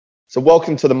So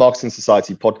welcome to the Marketing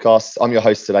Society podcast. I'm your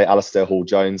host today, Alistair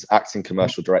Hall-Jones, Acting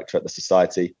Commercial Director at the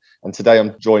Society. And today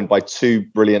I'm joined by two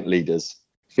brilliant leaders,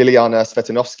 Biljana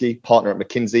Cvetanovski, partner at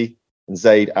McKinsey, and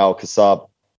Zaid Al-Qassab,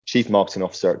 Chief Marketing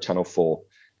Officer at Channel 4.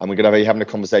 And we're going to be having a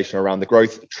conversation around the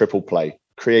growth triple play,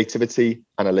 creativity,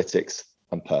 analytics,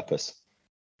 and purpose.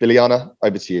 Biljana,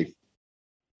 over to you.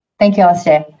 Thank you,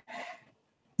 Alistair.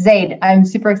 Zaid, I'm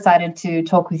super excited to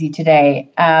talk with you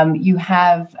today. You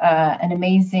have an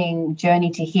amazing journey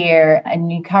to hear,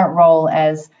 and your current role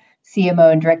as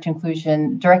CMO and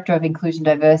Director of Inclusion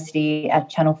Diversity at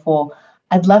Channel 4.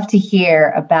 I'd love to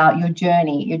hear about your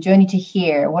journey to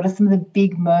here. What are some of the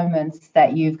big moments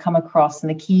that you've come across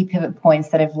and the key pivot points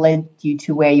that have led you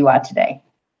to where you are today?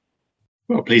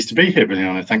 Well, pleased to be here,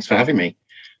 Biljana. Thanks for having me.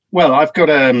 Well, I've got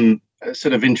a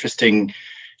sort of interesting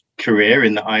career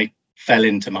in that I fell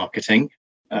into marketing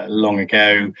long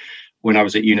ago when I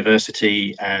was at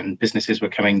university and businesses were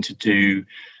coming to do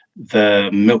the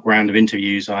milk round of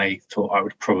interviews. I thought I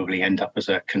would probably end up as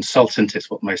a consultant. It's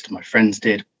what most of my friends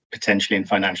did, potentially in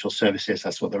financial services.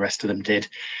 That's what the rest of them did.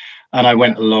 And I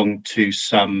went along to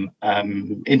some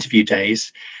interview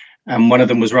days, and one of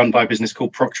them was run by a business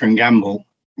called Procter & Gamble,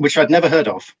 which I'd never heard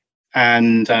of.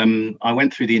 And I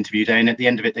went through the interview day, and at the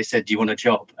end of it, they said, "Do you want a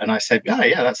job?" And I said, "Oh,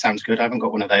 yeah, that sounds good. I haven't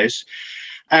got one of those."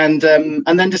 And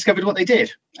then discovered what they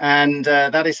did. And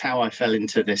that is how I fell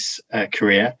into this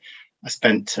career. I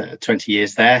spent 20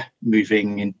 years there,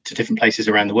 moving into different places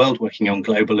around the world, working on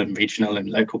global and regional and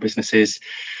local businesses,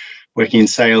 working in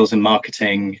sales and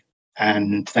marketing,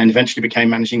 and then eventually became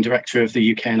managing director of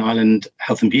the UK and Ireland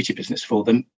health and beauty business for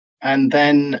them. And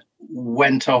then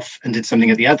went off and did something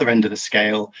at the other end of the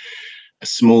scale, a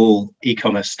small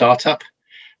e-commerce startup,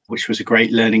 which was a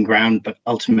great learning ground, but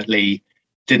ultimately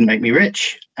didn't make me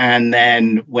rich. And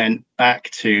then went back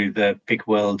to the big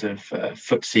world of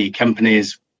FTSE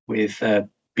companies with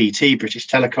BT, British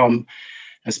Telecom,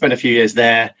 and spent a few years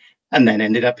there, and then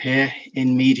ended up here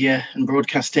in media and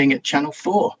broadcasting at Channel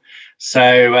 4.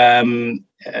 So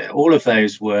all of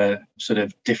those were sort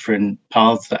of different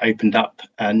paths that opened up,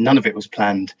 and none of it was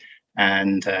planned.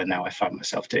 And now I find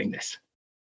myself doing this.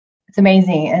 It's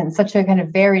amazing, and such a kind of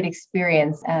varied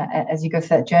experience as you go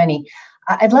through that journey.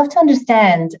 I'd love to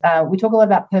understand, we talk a lot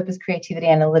about purpose, creativity,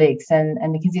 analytics, and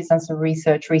McKinsey has done some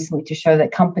research recently to show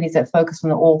that companies that focus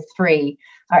on all three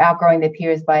are outgrowing their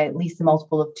peers by at least a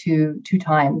multiple of two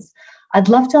times. I'd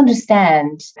love to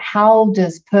understand, how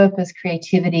does purpose,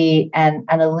 creativity, and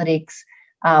analytics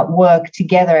work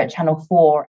together at Channel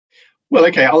 4? Well,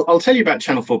 okay, I'll tell you about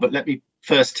Channel 4, but let me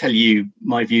first tell you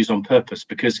my views on purpose,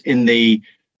 because in the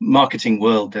marketing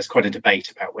world, there's quite a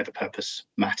debate about whether purpose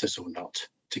matters or not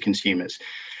to consumers.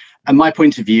 And my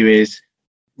point of view is,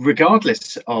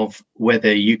 regardless of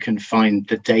whether you can find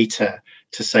the data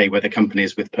to say whether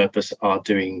companies with purpose are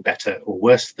doing better or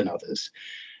worse than others,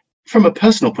 from a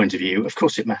personal point of view, of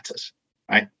course it matters,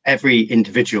 right? Every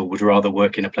individual would rather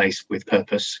work in a place with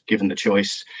purpose, given the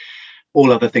choice,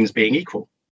 all other things being equal.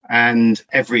 And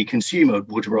every consumer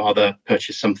would rather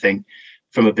purchase something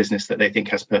from a business that they think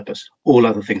has purpose, all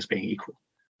other things being equal.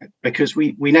 Because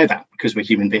we know that, because we're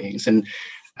human beings. And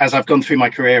as I've gone through my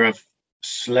career, I've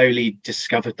slowly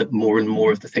discovered that more and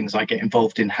more of the things I get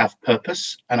involved in have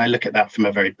purpose. And I look at that from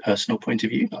a very personal point of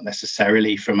view, not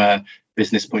necessarily from a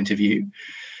business point of view.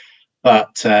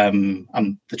 But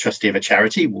I'm the trustee of a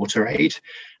charity, WaterAid,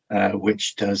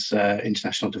 which does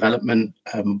international development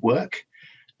work.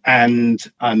 And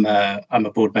I'm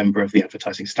a board member of the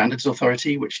Advertising Standards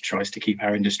Authority, which tries to keep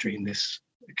our industry in this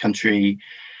country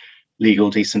legal,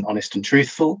 decent, honest, and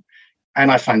truthful.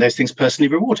 And I find those things personally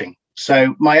rewarding.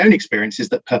 So my own experience is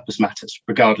that purpose matters,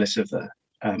 regardless of the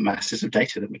masses of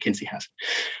data that McKinsey has.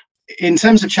 In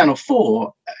terms of Channel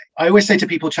 4, I always say to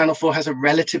people, Channel 4 has a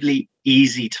relatively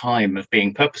easy time of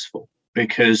being purposeful,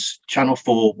 because Channel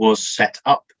 4 was set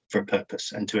up for a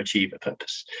purpose and to achieve a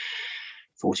purpose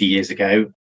 40 years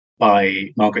ago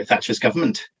by Margaret Thatcher's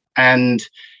government. And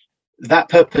that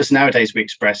purpose nowadays we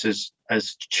express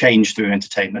as changed through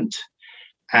entertainment.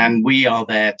 And we are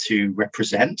there to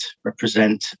represent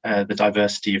the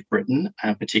diversity of Britain,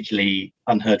 and particularly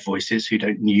unheard voices who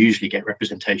don't usually get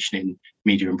representation in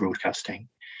media and broadcasting.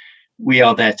 We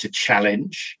are there to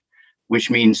challenge, which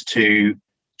means to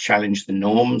challenge the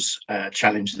norms,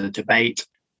 challenge the debate,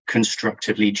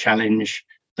 constructively challenge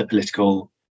the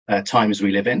political times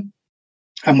we live in.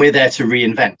 And we're there to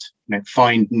reinvent,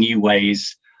 find new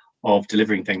ways of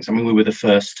delivering things. I mean, we were the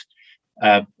first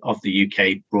of the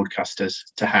UK broadcasters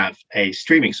to have a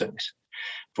streaming service,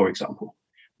 for example.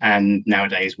 And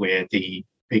nowadays we're the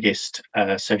biggest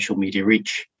social media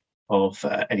reach of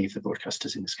any of the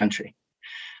broadcasters in this country.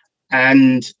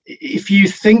 And if you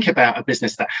think about a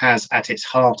business that has at its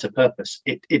heart a purpose,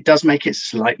 it does make it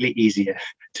slightly easier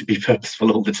to be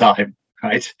purposeful all the time,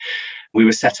 right? We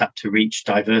were set up to reach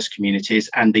diverse communities,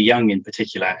 and the young in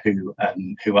particular, who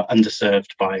are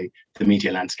underserved by the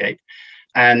media landscape.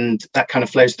 And that kind of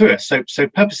flows through us. So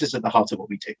purpose is at the heart of what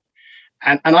we do.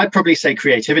 And I'd probably say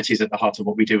creativity is at the heart of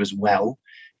what we do as well,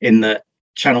 in that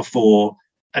Channel 4,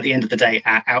 at the end of the day,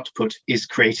 our output is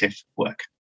creative work.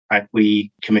 Right?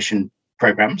 We commission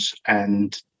programs,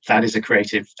 and that is a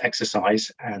creative exercise.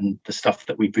 And the stuff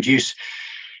that we produce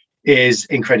is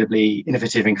incredibly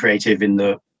innovative and creative in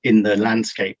the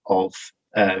landscape of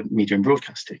media and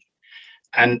broadcasting.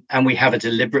 And we have a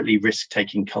deliberately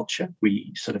risk-taking culture.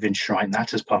 We sort of enshrine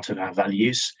that as part of our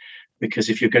values, because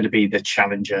if you're going to be the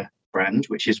challenger brand,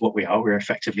 which is what we are, we're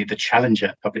effectively the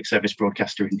challenger public service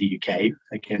broadcaster in the UK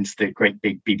against the great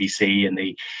big BBC and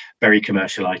the very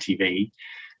commercial ITV,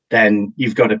 then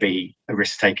you've got to be a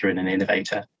risk taker and an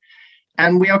innovator.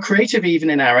 And we are creative even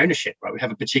in our ownership, right? We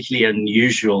have a particularly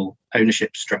unusual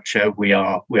ownership structure. We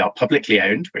are publicly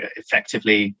owned. We're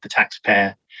effectively the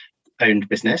taxpayer-owned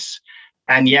business,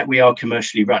 and yet we are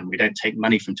commercially run. We don't take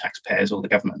money from taxpayers or the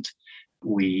government.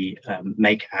 We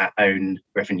make our own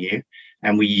revenue,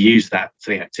 and we use that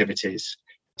for the activities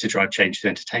to drive change to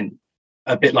entertainment,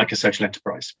 a bit like a social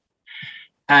enterprise.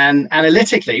 And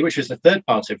analytically, which was the third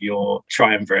part of your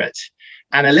triumvirate,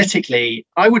 analytically,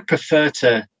 I would prefer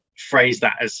to phrase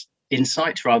that as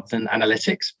insight rather than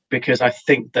analytics, because I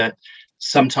think that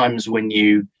sometimes when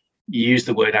you use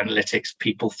the word analytics,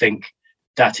 people think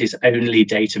that is only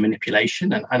data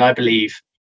manipulation. And I believe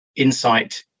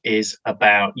insight is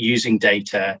about using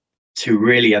data to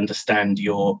really understand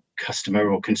your customer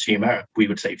or consumer. We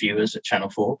would say viewers at Channel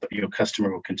 4, but your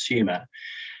customer or consumer,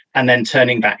 and then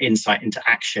turning that insight into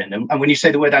action. And when you say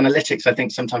the word analytics, I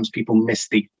think sometimes people miss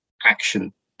the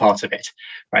action part of it,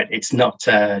 right? It's not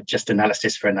just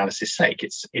analysis for analysis' sake.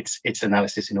 It's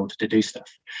analysis in order to do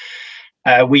stuff.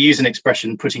 We use an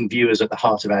expression, putting viewers at the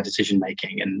heart of our decision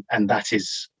making, and that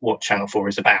is what Channel 4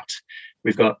 is about.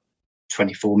 We've got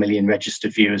 24 million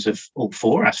registered viewers of all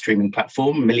four, our streaming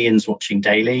platform, millions watching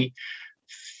daily,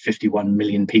 51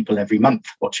 million people every month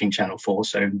watching Channel 4,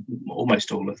 so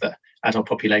almost all of the adult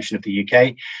population of the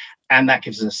UK. And that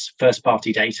gives us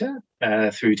first-party data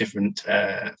through different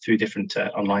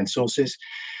online sources.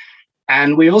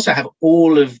 And we also have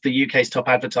all of the UK's top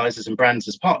advertisers and brands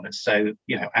as partners. So,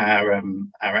 you know, our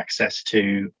access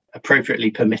to appropriately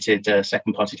permitted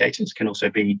second-party data can also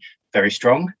be very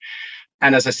strong.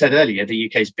 And as I said earlier, the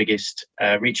UK's biggest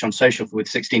reach on social with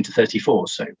 16 to 34.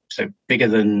 So bigger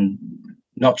than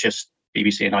not just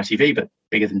BBC and ITV, but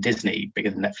bigger than Disney, bigger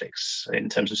than Netflix in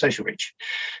terms of social reach.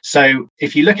 So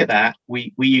if you look at that,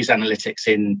 we use analytics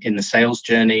in the sales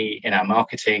journey, in our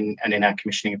marketing, and in our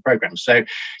commissioning of programs. So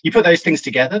you put those things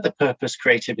together, the purpose,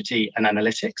 creativity, and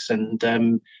analytics,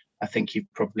 and I think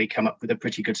you've probably come up with a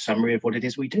pretty good summary of what it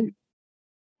is we do.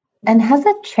 And has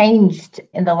that changed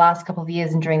in the last couple of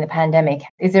years and during the pandemic?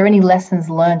 Is there any lessons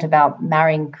learned about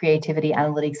marrying creativity,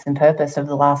 analytics, and purpose over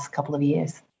the last couple of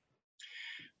years?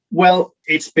 Well,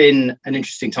 it's been an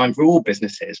interesting time for all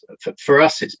businesses. For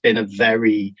us, it's been a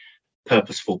very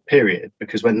purposeful period,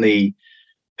 because when the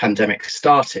pandemic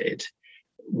started,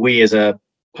 we as a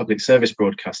public service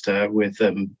broadcaster with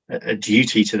a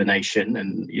duty to the nation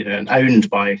and owned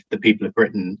by the people of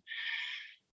Britain,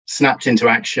 snapped into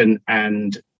action.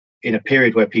 And in a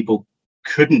period where people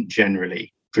couldn't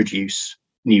generally produce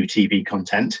new TV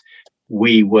content,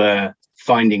 we were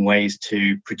finding ways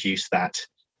to produce that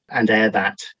and air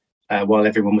that while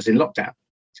everyone was in lockdown.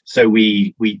 So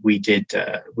we did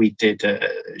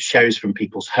shows from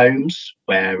people's homes,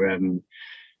 where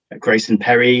Grace and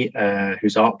Perry,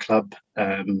 whose art club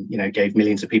gave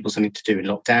millions of people something to do in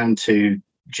lockdown, to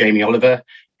Jamie Oliver,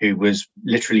 who was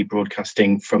literally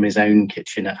broadcasting from his own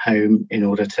kitchen at home in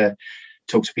order to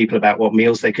talk to people about what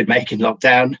meals they could make in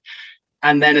lockdown.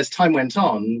 And then as time went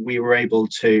on, we were able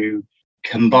to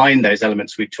combine those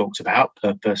elements we've talked about,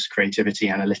 purpose, creativity,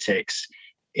 analytics,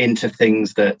 into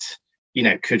things that,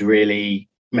 could really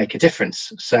make a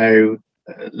difference. So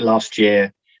last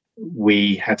year,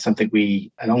 we had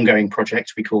an ongoing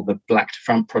project we call the Black to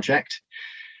Front project.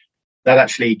 That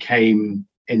actually came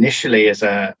initially as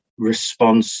a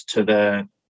response to the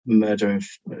murder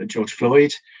of George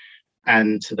Floyd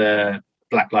and to the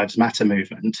Black Lives Matter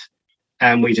movement.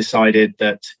 And we decided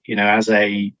that, as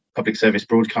a public service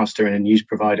broadcaster and a news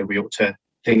provider, we ought to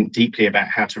think deeply about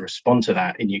how to respond to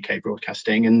that in UK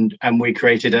broadcasting. And we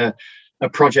created a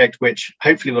project which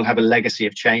hopefully will have a legacy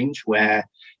of change, where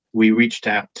we reached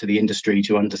out to the industry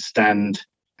to understand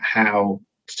how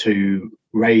to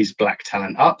raise Black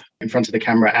talent up in front of the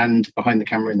camera and behind the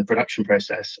camera in the production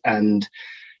process. And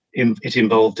it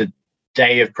involved a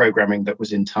day of programming that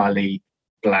was entirely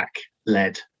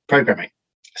Black-led programming.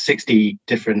 60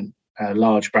 different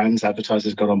large brands,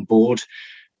 advertisers got on board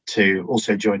to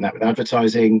also join that with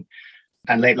advertising.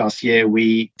 And late last year,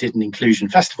 we did an inclusion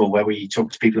festival where we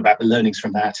talked to people about the learnings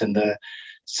from that and the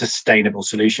sustainable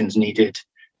solutions needed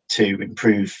to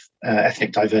improve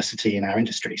ethnic diversity in our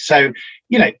industry. So,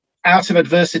 out of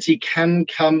adversity can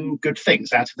come good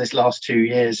things. Out of this last 2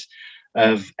 years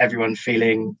of everyone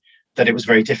feeling that it was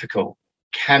very difficult,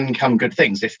 can come good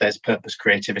things if there's purpose,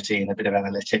 creativity, and a bit of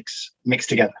analytics mixed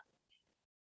together.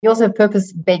 You also have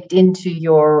purpose baked into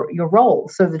your role,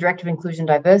 so the Director of Inclusion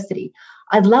and Diversity.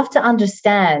 I'd love to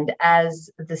understand,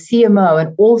 as the CMO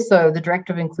and also the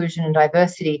Director of Inclusion and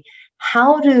Diversity,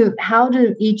 how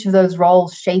do each of those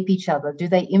roles shape each other? Do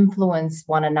they influence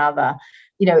one another?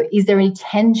 Is there any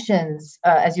tensions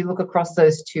as you look across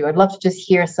those two? I'd love to just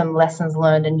hear some lessons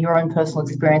learned and your own personal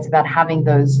experience about having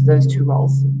those two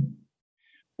roles.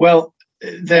 Well,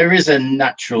 there is a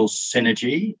natural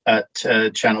synergy at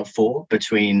Channel 4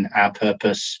 between our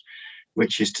purpose,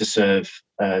 which is to serve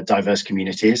diverse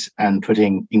communities, and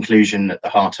putting inclusion at the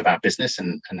heart of our business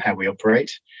and how we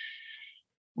operate.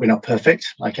 We're not perfect,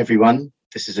 like everyone.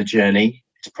 This is a journey.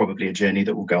 It's probably a journey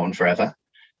that will go on forever,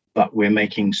 but we're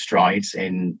making strides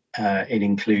in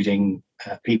including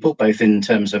people, both in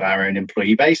terms of our own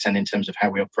employee base and in terms of how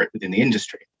we operate within the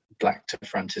industry. Black to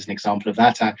Front is an example of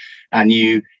that. Our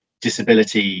new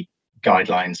disability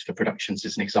guidelines for productions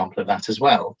is an example of that as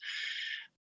well.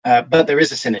 But there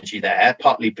is a synergy there,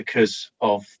 partly because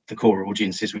of the core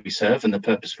audiences we serve and the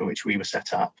purpose for which we were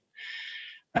set up.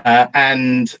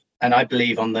 And I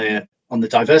believe on the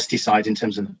diversity side, in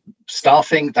terms of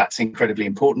staffing, that's incredibly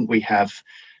important. We have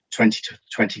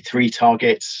 2023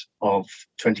 targets of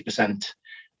 20%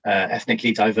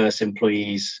 ethnically diverse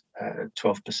employees,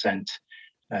 12%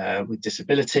 with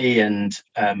disability, and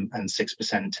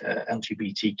 6%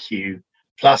 LGBTQ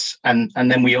plus. And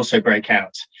then we also break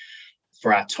out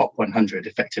for our top 100,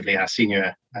 effectively our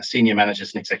senior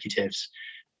managers and executives,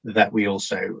 that we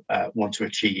also want to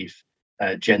achieve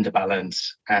gender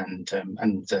balance and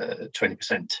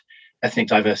 20% ethnic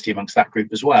diversity amongst that group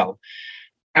as well.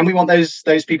 And we want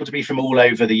those people to be from all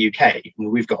over the UK.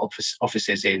 We've got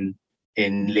offices in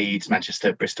Leeds,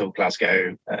 Manchester, Bristol,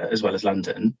 Glasgow, as well as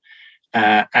London.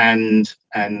 And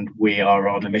we are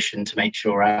on a mission to make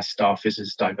sure our staff is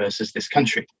as diverse as this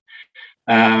country.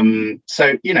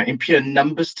 So, in pure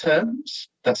numbers terms,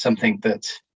 that's something that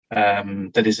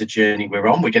is a journey we're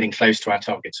on. We're getting close to our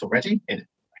targets already. I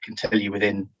can tell you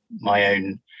within my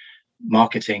own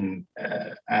marketing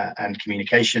and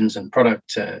communications and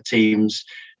product teams,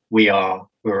 we're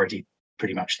already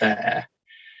pretty much there.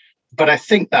 But I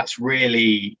think that's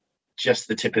really just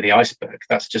the tip of the iceberg.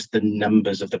 That's just the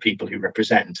numbers of the people who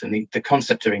represent. And the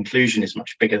concept of inclusion is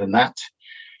much bigger than that.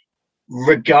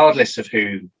 Regardless of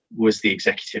who was the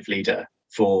executive leader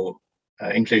for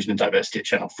inclusion and diversity at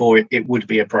Channel 4, it would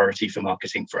be a priority for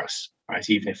marketing for us, right?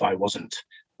 Even if I wasn't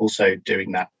also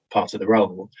doing that part of the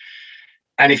role.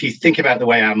 And if you think about the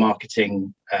way our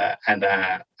marketing and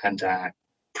our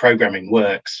programming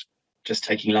works, just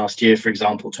taking last year, for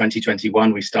example,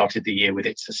 2021, we started the year with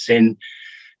It's a Sin,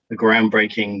 a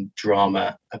groundbreaking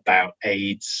drama about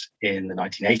AIDS in the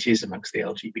 1980s amongst the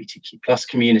LGBTQ plus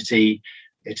community.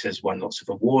 It has won lots of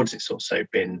awards. It's also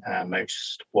been our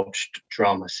most watched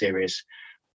drama series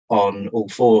on all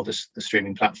four, the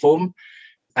streaming platform.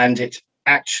 And it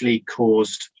actually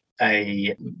caused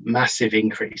a massive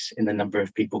increase in the number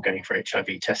of people going for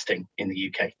HIV testing in the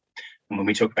UK. And when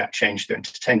we talk about change through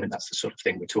entertainment, that's the sort of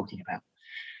thing we're talking about.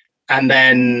 And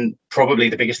then probably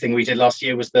the biggest thing we did last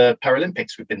year was the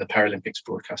Paralympics. We've been the Paralympics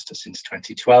broadcaster since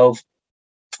 2012.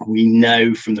 We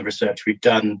know from the research we've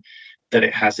done that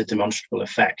it has a demonstrable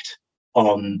effect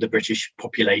on the British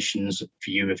population's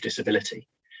view of disability.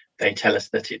 They tell us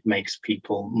that it makes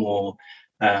people more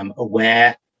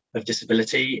aware of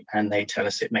disability, and they tell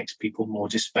us it makes people more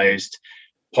disposed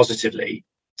positively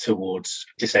towards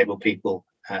disabled people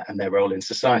and their role in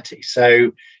society.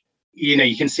 So,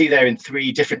 you can see there in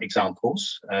three different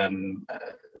examples,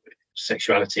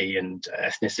 sexuality and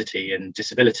ethnicity and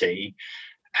disability,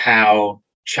 how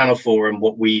Channel 4 and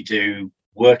what we do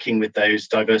working with those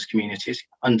diverse communities,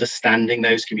 understanding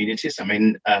those communities. I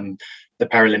mean, the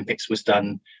Paralympics was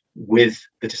done with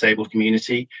the disabled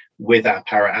community, with our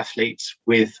para athletes,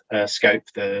 with Scope,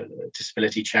 the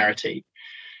disability charity,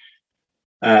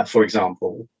 for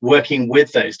example, working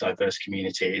with those diverse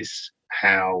communities,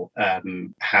 how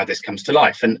this comes to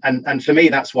life. And for me,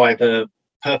 that's why the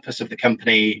purpose of the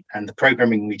company and the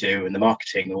programming we do and the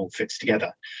marketing all fits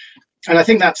together. And I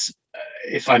think that's,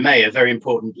 if I may, a very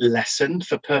important lesson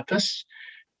for purpose,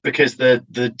 because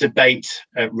the debate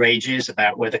rages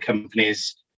about whether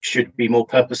companies should be more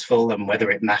purposeful and whether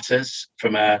it matters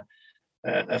from a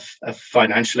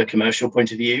financial or commercial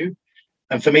point of view.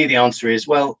 And for me, the answer is,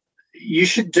 well, you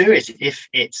should do it if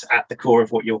it's at the core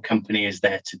of what your company is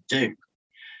there to do,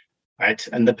 right?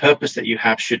 And the purpose that you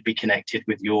have should be connected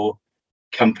with your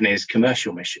company's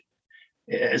commercial mission.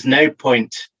 There's no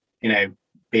point,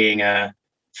 being a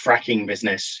fracking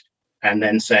business and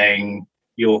then saying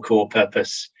your core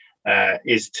purpose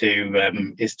is to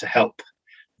help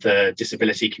the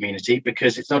disability community,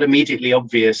 because it's not immediately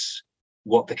obvious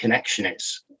what the connection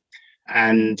is.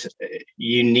 And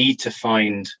you need to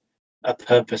find a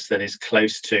purpose that is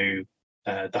close to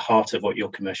the heart of what your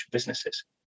commercial business is.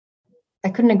 I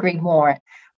couldn't agree more.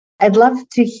 I'd love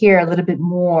to hear a little bit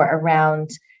more around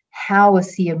how a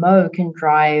CMO can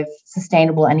drive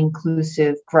sustainable and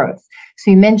inclusive growth.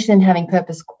 So you mentioned having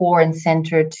purpose core and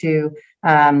centered to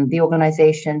the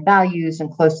organization values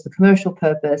and close to the commercial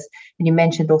purpose. And you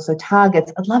mentioned also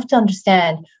targets. I'd love to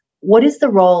understand, what is the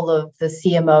role of the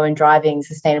CMO in driving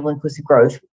sustainable inclusive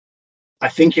growth? I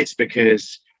think it's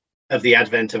because of the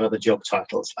advent of other job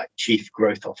titles like Chief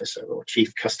Growth Officer or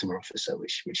Chief Customer Officer,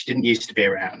 which didn't used to be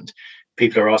around.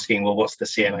 People are asking, well, what's the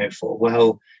CMO for?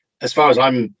 Well, as far as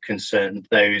I'm concerned,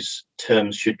 those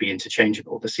terms should be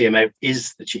interchangeable. The CMO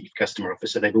is the Chief Customer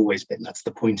Officer. They've always been. That's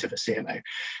the point of a CMO.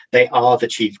 They are the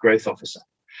Chief Growth Officer.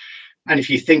 And if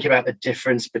you think about the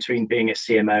difference between being a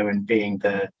CMO and being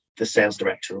the sales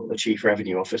director or the Chief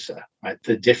Revenue Officer, right?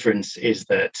 The difference is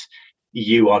that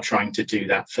you are trying to do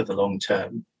that for the long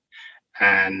term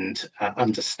and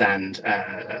understand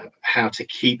how to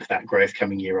keep that growth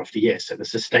coming year after year. So the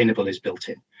sustainable is built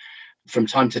in. From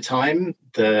time to time,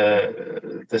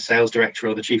 the sales director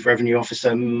or the chief revenue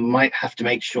officer might have to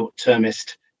make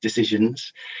short-termist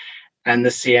decisions, and the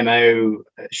CMO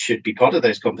should be part of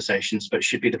those conversations, but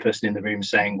should be the person in the room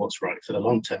saying what's right for the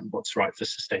long term, what's right for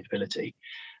sustainability,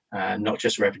 not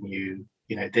just revenue,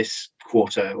 this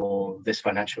quarter or this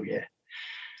financial year.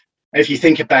 If you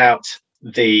think about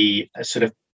the sort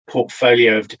of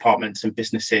portfolio of departments and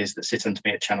businesses that sit under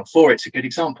me at Channel 4, it's a good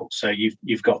example. So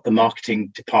you've got the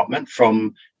marketing department,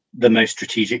 from the most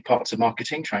strategic parts of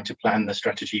marketing, trying to plan the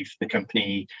strategy for the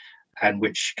company and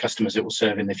which customers it will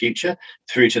serve in the future,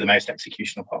 through to the most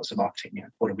executional parts of marketing.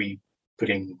 What are we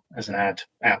putting as an ad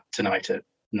out tonight at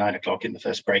 9 o'clock in the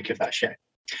first break of that show?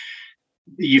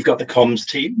 You've got the comms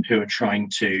team who are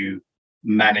trying to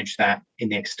manage that in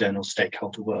the external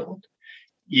stakeholder world.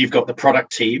 You've got the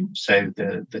product team, so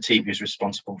the team who's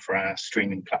responsible for our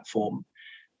streaming platform,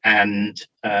 and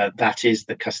that is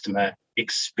the customer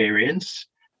experience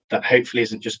that hopefully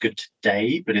isn't just good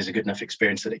today, but is a good enough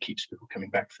experience that it keeps people coming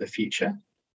back for the future.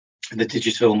 And the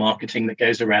digital marketing that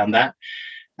goes around that.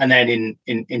 And then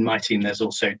in my team, there's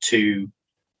also two,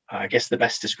 I guess the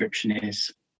best description is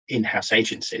in-house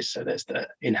agencies. So there's the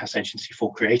in-house agency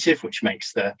for creative, which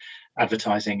makes the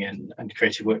advertising and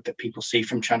creative work that people see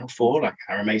from Channel 4, like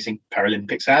our amazing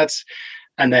Paralympics ads.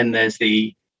 And then there's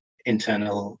the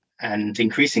internal and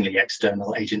increasingly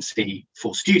external agency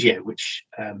for studio, which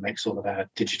makes all of our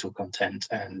digital content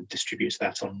and distributes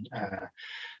that on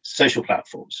social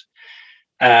platforms.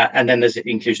 And then there's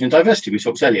inclusion and diversity we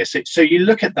talked earlier. So you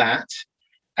look at that,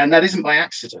 and that isn't by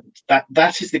accident.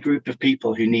 That is the group of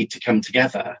people who need to come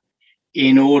together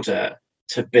in order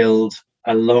to build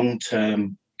a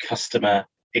long-term customer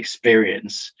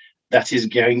experience that is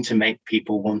going to make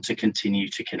people want to continue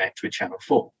to connect with Channel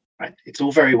 4. Right? It's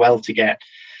all very well to get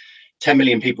 10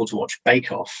 million people to watch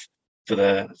Bake Off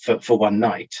for one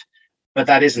night, but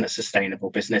that isn't a sustainable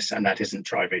business, and that isn't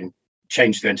driving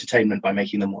change through entertainment by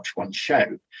making them watch one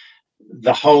show.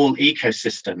 The whole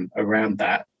ecosystem around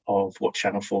that, of what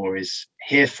Channel 4 is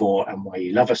here for and why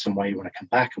you love us and why you want to come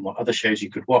back and what other shows you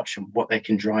could watch and what they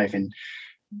can drive in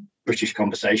British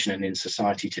conversation and in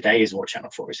society today, is what Channel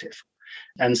 4 is here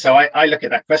for. And so I look at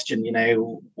that question,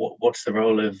 what's the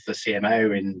role of the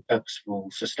CMO in purposeful,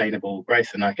 sustainable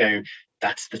growth? And I go,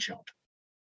 that's the job.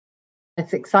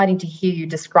 It's exciting to hear you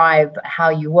describe how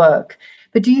you work.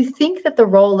 But do you think that the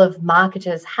role of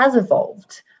marketers has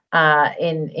evolved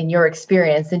in your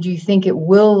experience? And do you think it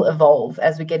will evolve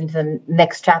as we get into the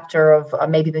next chapter of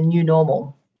maybe the new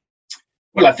normal?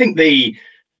 Well, I think the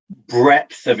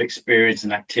breadth of experience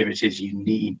and activities you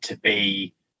need to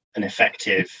be an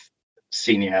effective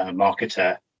senior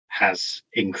marketer has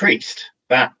increased.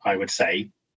 That I would say.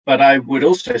 But I would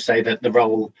also say that the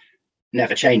role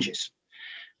never changes.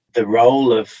 The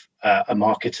role of a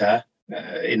marketer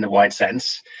in the wide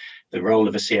sense the role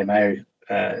of a CMO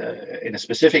in a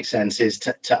specific sense is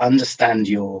to understand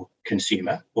your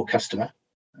consumer or customer.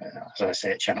 As I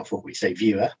say at Channel 4, we say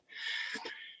viewer.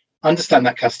 Understand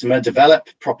that customer, develop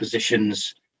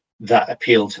propositions that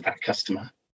appeal to that customer,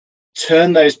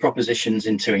 turn those propositions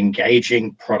into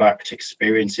engaging product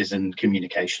experiences and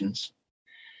communications,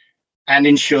 and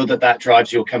ensure that that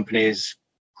drives your company's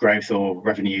growth or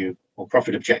revenue or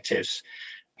profit objectives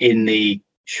in the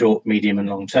short, medium, and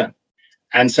long term.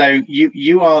 And so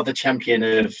you are the champion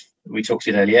of, we talked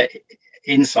about earlier,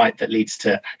 insight that leads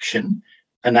to action,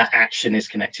 and that action is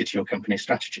connected to your company's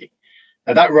strategy.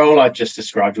 Now, that role I've just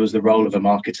described was the role of a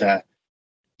marketer,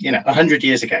 100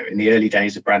 years ago in the early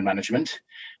days of brand management,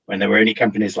 when there were only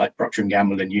companies like Procter &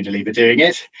 Gamble and Unilever doing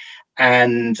it.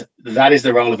 And that is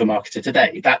the role of a marketer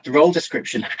today. That role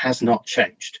description has not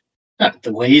changed. Now,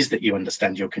 the ways that you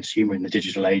understand your consumer in the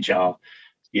digital age are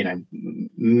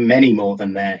many more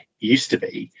than there used to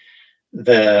be.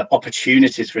 The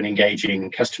opportunities for an engaging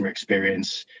customer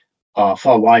experience are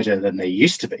far wider than they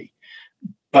used to be.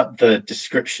 But the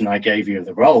description I gave you of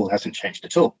the role hasn't changed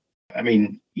at all. I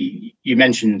mean, you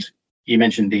mentioned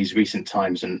these recent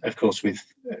times, and of course with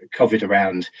COVID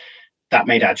around, that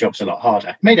made our jobs a lot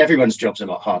harder. Made everyone's jobs a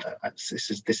lot harder.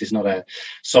 This is not a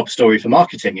sob story for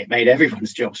marketing. It made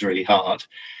everyone's jobs really hard,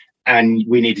 and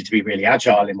we needed to be really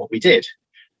agile in what we did.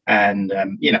 And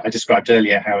I described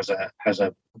earlier how as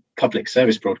a public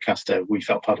service broadcaster, we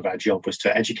felt part of our job was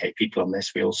to educate people on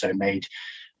this. We also made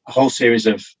a whole series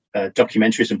of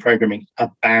documentaries and programming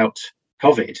about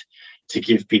COVID to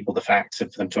give people the facts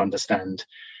and for them to understand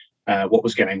what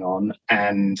was going on.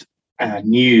 And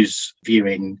news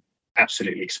viewing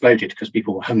absolutely exploded because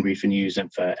people were hungry for news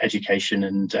and for education,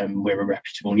 and we're a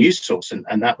reputable news source,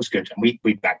 and that was good. And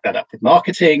we backed that up with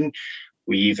marketing.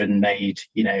 We even made,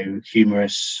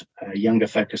 humorous, younger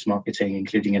focused marketing,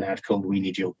 including an ad called "We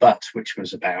Need Your Butt," which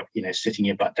was about, sitting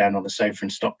your butt down on the sofa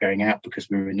and stop going out because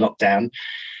we were in lockdown.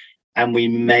 And we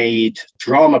made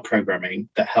drama programming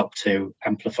that helped to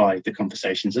amplify the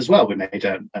conversations as well. We made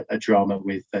a drama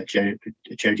with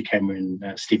Jodie Cameron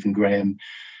and Stephen Graham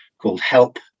called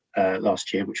 "Help"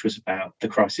 last year, which was about the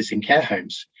crisis in care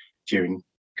homes during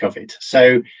COVID.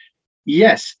 So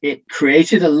yes, it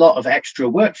created a lot of extra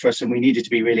work for us and we needed to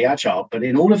be really agile. But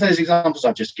in all of those examples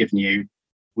I've just given you,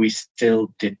 we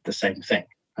still did the same thing.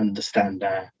 Understand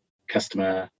our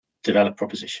customer, develop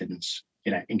propositions,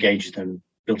 engage them,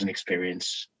 build an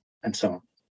experience, and so on.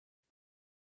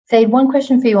 Zaid, one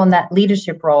question for you on that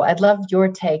leadership role. I'd love your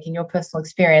take and your personal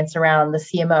experience around the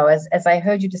CMO. As I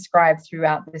heard you describe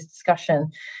throughout this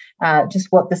discussion, just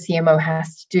what the CMO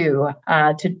has to do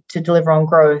to deliver on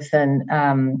growth and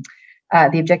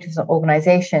the objectives of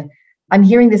organization. I'm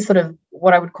hearing this sort of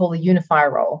what I would call a unifier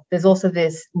role. There's also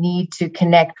this need to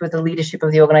connect with the leadership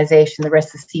of the organization, the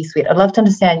rest of the C-suite. I'd love to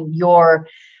understand your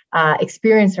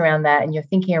experience around that and your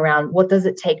thinking around what does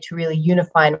it take to really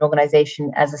unify an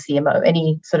organization as a CMO?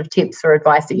 Any sort of tips or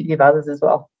advice that you'd give others as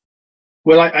well?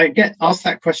 Well, I get asked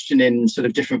that question in sort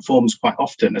of different forms quite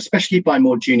often, especially by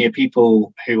more junior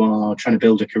people who are trying to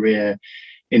build a career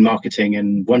in marketing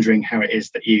and wondering how it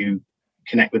is that you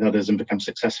connect with others and become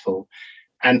successful.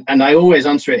 And I always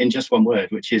answer it in just one word,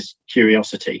 which is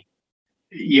curiosity.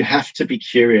 You have to be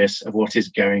curious of what is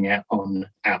going on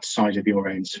outside of your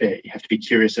own sphere. You have to be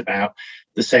curious about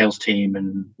the sales team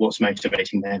and what's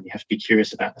motivating them. You have to be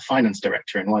curious about the finance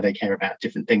director and why they care about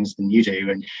different things than you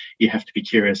do. And you have to be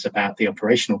curious about the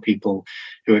operational people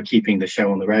who are keeping the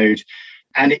show on the road.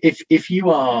 And if you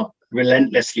are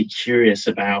relentlessly curious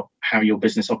about how your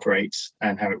business operates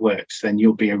and how it works, then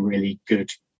you'll be a really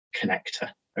good connector,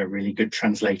 a really good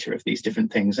translator of these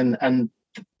different things. And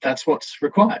that's what's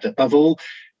required. Above all,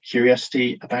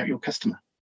 curiosity about your customer.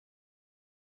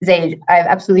 Zaid, I've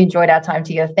absolutely enjoyed our time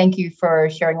together. Thank you for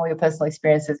sharing all your personal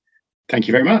experiences. Thank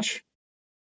you very much.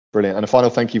 Brilliant. And a final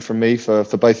thank you from me for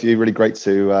both of you. Really great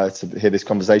to hear this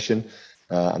conversation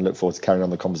and look forward to carrying on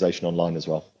the conversation online as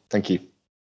well. Thank you.